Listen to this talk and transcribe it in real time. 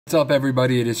What's up,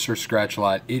 everybody? It is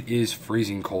Sirscratchalotpa. It is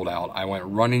freezing cold out. I went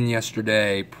running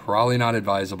yesterday. Probably not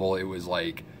advisable. It was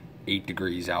like 8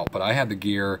 degrees out, but I had the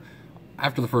gear.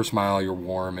 After the first mile, you're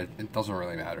warm. It doesn't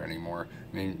really matter anymore.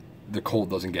 I mean, the cold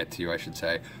doesn't get to you, I should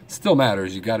say. It still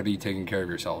matters. You got to be taking care of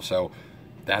yourself. So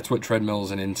that's what treadmills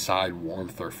and inside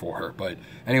warmth are for. But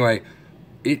anyway,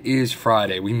 it is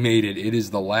Friday. We made it. It is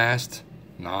the last,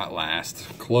 not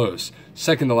last, close,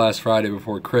 second to last Friday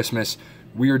before Christmas.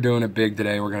 We are doing it big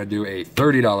today. We're going to do a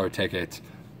 $30 ticket.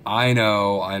 I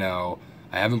know.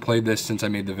 I haven't played this since I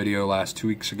made the video last 2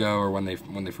 weeks ago, or when they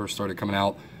first started coming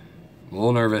out. I'm a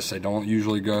little nervous. I don't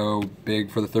usually go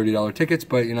big for the $30 tickets,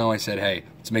 but you know, I said, hey,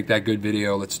 let's make that good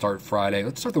video. Let's start Friday.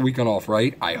 Let's start the weekend off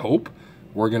right, I hope.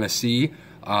 We're going to see.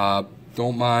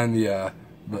 Don't mind the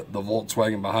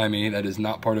Volkswagen behind me. That is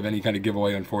not part of any kind of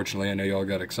giveaway, unfortunately. I know y'all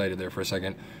got excited there for a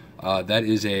second. That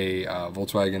is a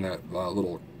Volkswagen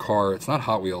little car. It's not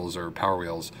Hot Wheels or Power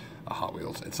Wheels. Hot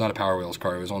Wheels. It's not a Power Wheels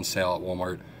car. It was on sale at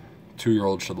Walmart.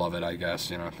 2-year-olds should love it, I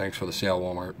guess. You know, thanks for the sale,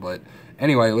 Walmart. But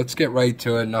anyway, let's get right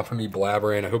to it. Enough of me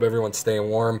blabbering. I hope everyone's staying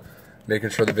warm,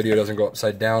 making sure the video doesn't go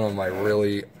upside down on my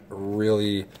really,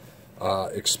 really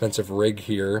expensive rig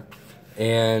here.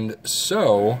 And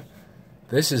so,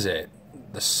 this is it.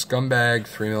 The Scumbag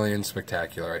 3 Million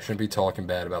Spectacular. I shouldn't be talking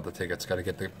bad about the tickets. Got to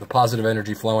get the positive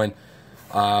energy flowing.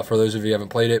 For those of you who haven't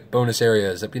played it, bonus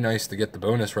areas. That'd be nice to get the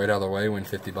bonus right out of the way, win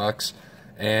 50 bucks.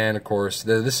 And, of course,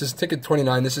 this is ticket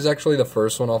 29. This is actually the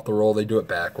first one off the roll. They do it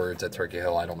backwards at Turkey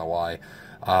Hill. I don't know why.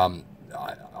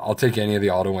 I'll take any of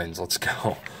the auto wins. Let's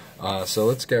go. So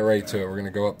let's get right to it. We're going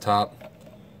to go up top.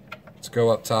 Let's go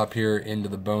up top here into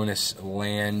the bonus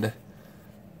land.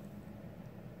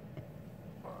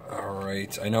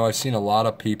 Alright, I know I've seen a lot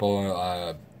of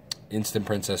people, Instant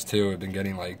Princess 2, have been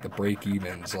getting, like, the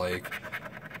break-evens, like,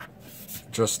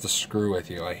 just to screw with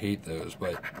you. I hate those,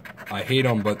 but I hate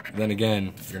them, but then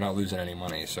again, you're not losing any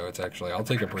money, so it's actually, I'll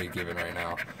take a break-even right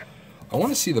now. I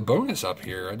want to see the bonus up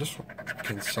here.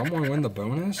 Can someone win the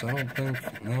bonus? I don't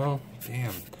think, no,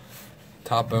 damn.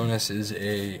 Top bonus is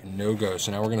a no-go,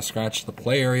 so now we're going to scratch the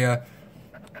play area.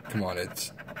 Come on,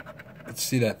 let's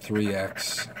see that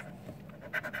 3X.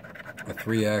 A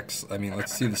 3X, I mean,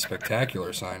 let's see the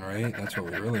spectacular sign, right? That's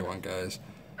what we really want, guys.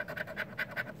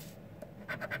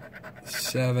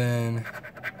 7,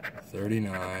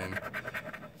 39.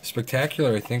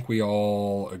 Spectacular, I think we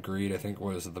all agreed. I think,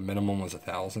 what is it, the minimum was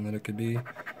 1,000 that it could be?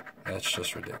 That's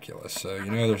just ridiculous. So, you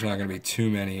know, there's not going to be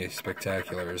too many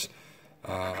spectaculars.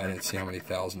 I didn't see how many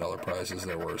 $1,000 prizes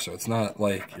there were. So it's not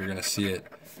like you're going to see it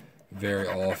very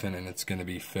often and it's going to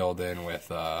be filled in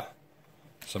with,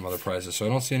 some other prizes. So I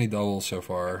don't see any doubles so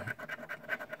far.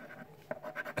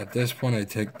 At this point, I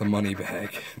take the money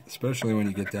back, especially when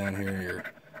you get down here, you're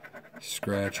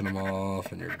scratching them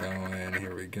off and you're going,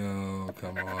 here we go,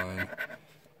 come on.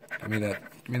 Give me that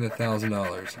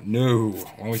 $1,000. No.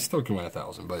 Well, we still can win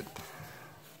 1,000, but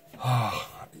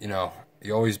you know,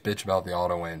 you always bitch about the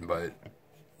auto win, but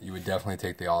you would definitely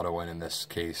take the auto win in this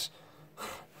case.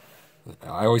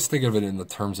 I always think of it in the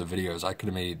terms of videos. I could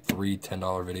have made 3 $10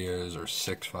 videos or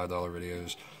 6 $5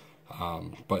 videos.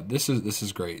 But this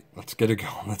is great. Let's get it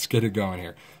going. Let's get it going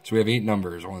here. So we have 8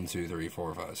 numbers. 1, 2, 3,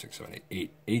 4, 5, 6, 7,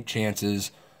 8. 8 chances.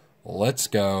 Let's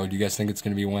go. Do you guys think it's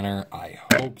going to be a winner? I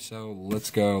hope so. Let's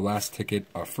go. Last ticket.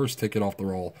 Our first ticket off the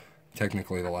roll.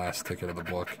 Technically the last ticket of the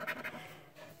book.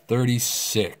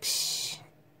 36.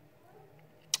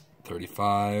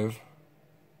 35.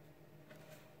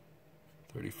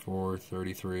 34,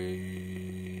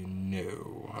 33,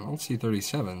 no. I don't see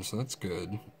 37, so that's good.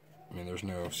 I mean, there's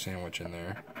no sandwich in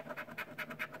there.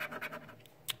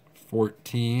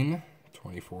 14,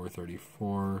 24,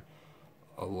 34,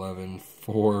 11,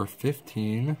 4,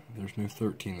 15. There's no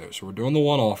 13 though. So we're doing the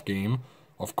one-off game,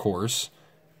 of course.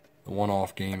 The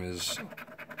one-off game is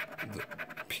the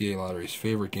PA Lottery's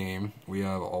favorite game. We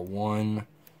have a 1,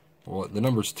 well, the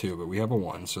number's 2, but we have a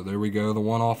 1. So there we go, the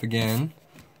one-off again.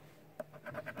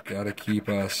 Got to keep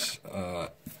us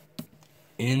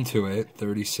into it.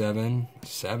 37,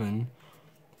 7.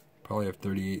 Probably have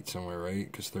 38 somewhere,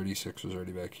 right? Because 36 was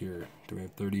already back here. Do we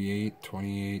have 38,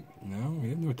 28? No, we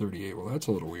have no 38. Well, that's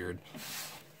a little weird.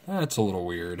 That's a little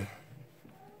weird.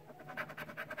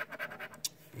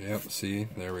 Yep, see?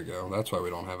 There we go. That's why we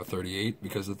don't have a 38,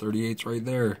 because the 38's right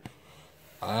there.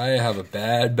 I have a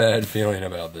bad feeling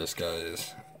about this,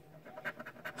 guys.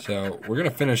 So, we're going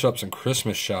to finish up some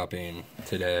Christmas shopping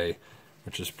today,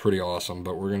 which is pretty awesome,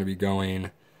 but we're going to be going,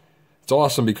 it's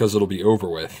awesome because it'll be over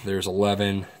with. There's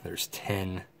 11, there's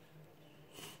 10,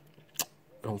 I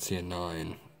don't see a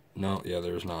 9, no, yeah,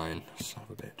 there's 9, son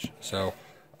of a bitch. So,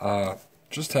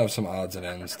 just have some odds and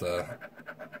ends to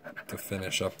to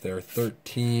finish up there.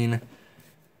 13.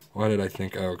 Why did I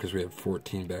think? Oh, because we had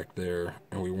 14 back there,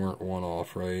 and we weren't one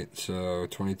off, right? So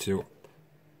 22.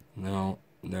 No,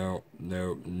 no,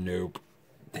 no, nope.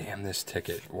 Damn this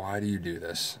ticket. Why do you do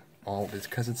this? Oh, it's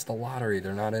because it's the lottery.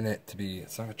 They're not in it to be,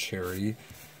 it's not a charity.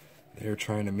 They're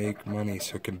trying to make money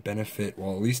so it can benefit,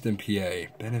 well, at least in PA,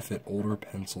 benefit older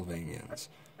Pennsylvanians.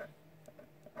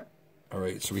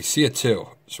 Alright, so we see a 2.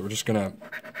 So we're just going to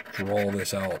draw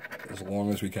this out as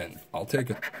long as we can. I'll take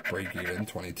a break even,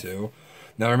 22.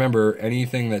 Now remember,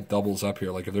 anything that doubles up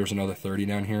here, like if there's another 30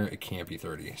 down here, it can't be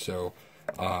 30. So,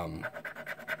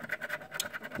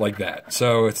 like that.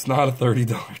 So it's not a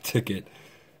 $30 ticket.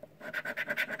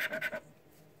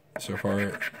 So far,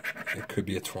 it could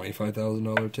be a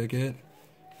 $25,000 ticket.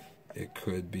 It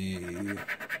could be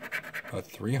a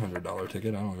 $300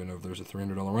 ticket. I don't even know if there's a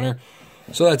 $300 winner.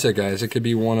 So that's it, guys. It could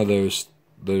be one of those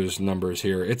numbers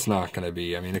here. It's not going to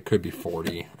be. I mean, it could be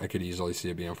 40. I could easily see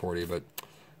it being 40, but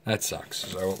that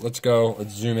sucks. So let's go.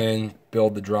 Let's zoom in,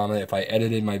 build the drama. If I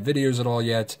edited my videos at all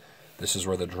yet, this is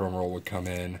where the drum roll would come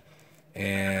in.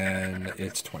 And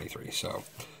it's 23. So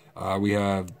we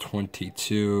have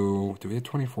 22. Do we have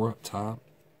 24 up top?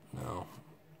 No.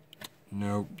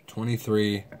 No.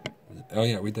 23. Oh,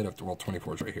 yeah, we did have, well,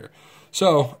 24 is right here.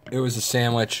 So it was a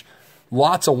sandwich.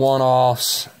 Lots of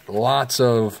one-offs. Lots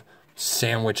of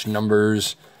sandwich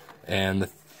numbers. And the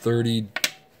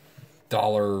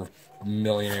 $30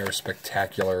 millionaire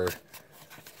spectacular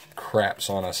craps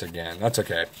on us again. That's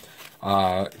okay.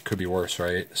 It could be worse,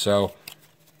 right? So,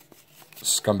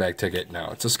 scumbag ticket. No,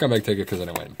 it's a scumbag ticket because I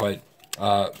didn't win. But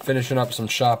finishing up some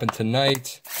shopping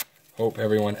tonight. Hope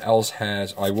everyone else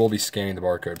has. I will be scanning the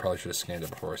barcode. Probably should have scanned it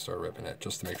before I started ripping it,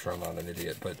 just to make sure I'm not an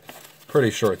idiot. But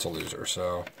pretty sure it's a loser,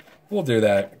 so we'll do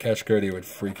that. Cash Cody would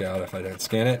freak out if I didn't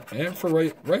scan it, and for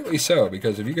rightly so,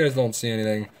 because if you guys don't see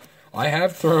anything, I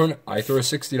threw a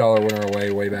 $60 winner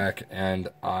away way back, and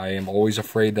I am always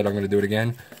afraid that I'm going to do it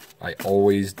again. I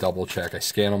always double check. I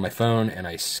scan on my phone, and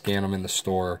I scan them in the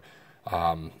store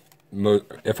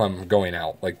if I'm going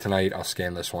out. Like tonight, I'll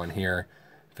scan this one here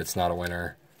if it's not a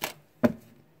winner.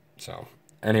 So,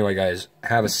 anyway, guys,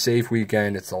 have a safe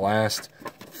weekend. It's the last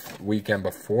weekend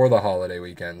before the holiday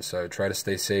weekend, so try to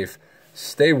stay safe.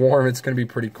 Stay warm. It's going to be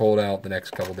pretty cold out the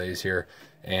next couple days here,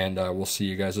 and we'll see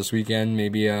you guys this weekend,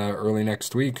 maybe early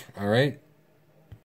next week. All right?